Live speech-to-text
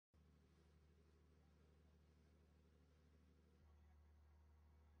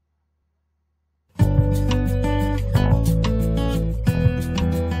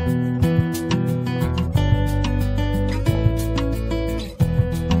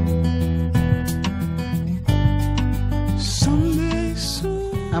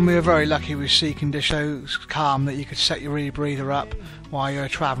And we were very lucky with sea conditions, so calm, that you could set your rebreather up while you're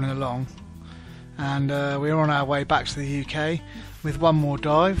travelling along. And we were on our way back to the UK with one more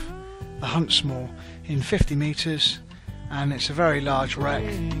dive, the Huntsmoor, in 50 metres, and it's a very large wreck.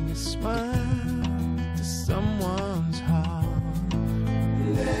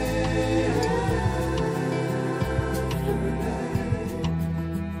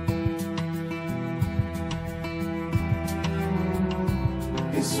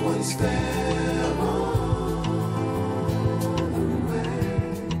 It's one step on the way.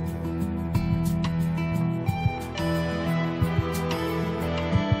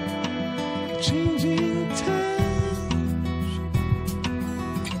 Changing times,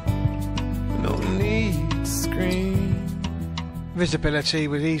 no need to scream. Visibility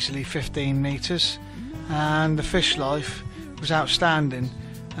was easily 15 metres, and the fish life was outstanding.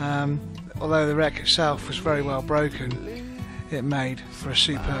 Although the wreck itself was very well broken, it made for a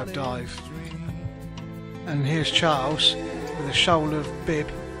superb dive. And here's Charles with a shoal of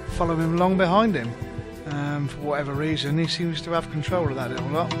bib following him along behind him. For whatever reason, he seems to have control of that little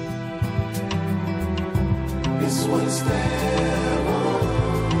lot. It's one step on the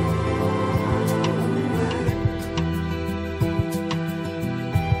way.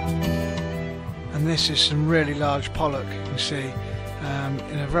 And this is some really large pollock, you can see,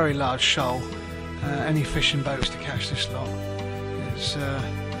 in a very large shoal. Any fishing boats to catch this lot.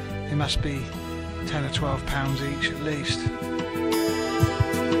 It must be 10 or 12 pounds each at least.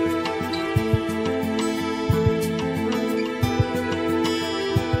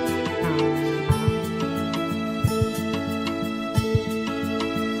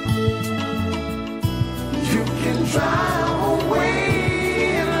 You can drive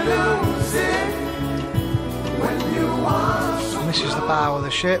away and lose it when you want. And this is the bow of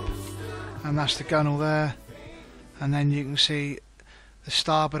the ship, and that's the gunnel there, and then you can see the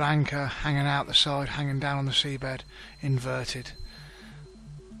starboard anchor hanging out the side, hanging down on the seabed, inverted.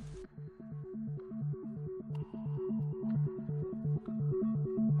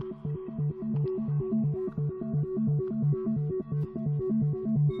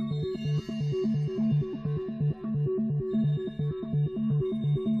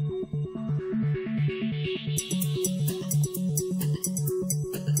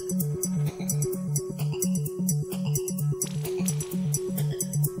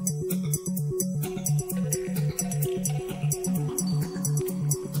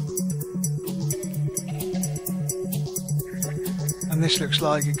 And this looks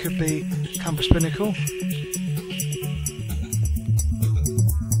like it could be Compass Pinnacle.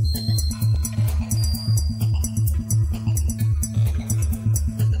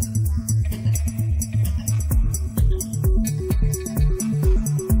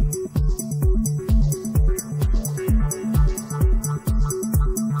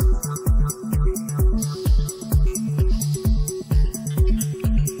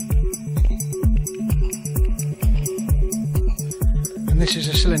 This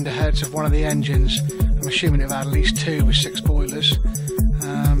is the cylinder heads of one of the engines. I'm assuming it had at least 2 with 6 boilers.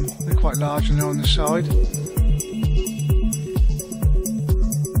 They're quite large and they're on the side.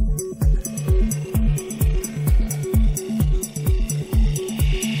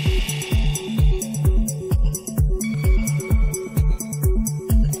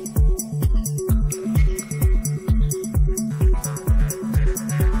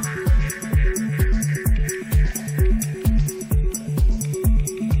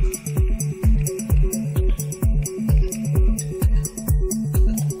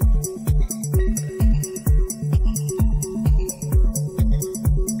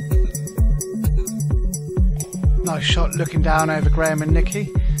 Nice shot looking down over Graham and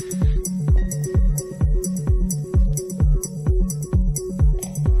Nikki.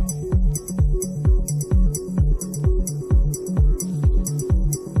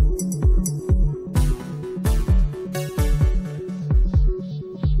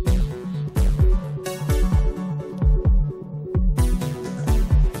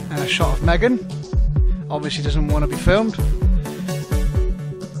 And a shot of Megan. Obviously doesn't want to be filmed.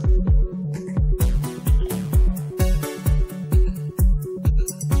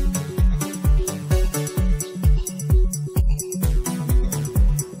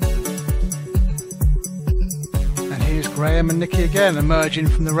 Graham and Nikki again emerging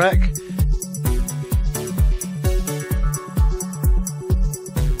from the wreck.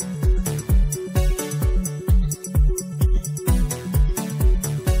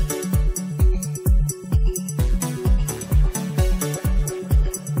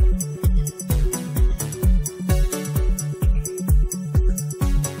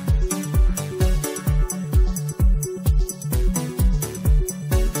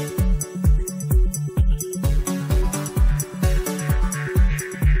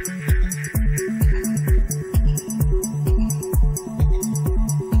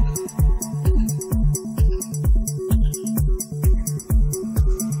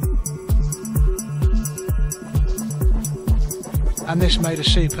 and this made a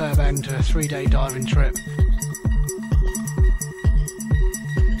superb end to a 3-day diving trip.